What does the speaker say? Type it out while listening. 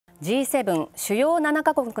G7 主要7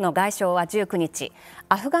カ国の外相は19日、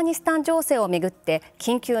アフガニスタン情勢をめぐって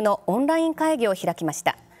緊急のオンライン会議を開きまし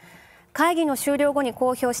た。会議の終了後に公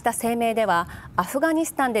表した声明では、アフガニ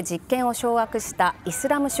スタンで実権を掌握したイス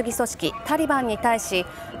ラム主義組織タリバンに対し、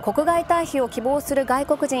国外退避を希望する外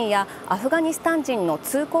国人やアフガニスタン人の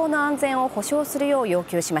通行の安全を保証するよう要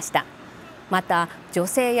求しました。また、女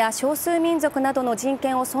性や少数民族などの人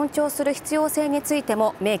権を尊重する必要性について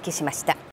も明記しました。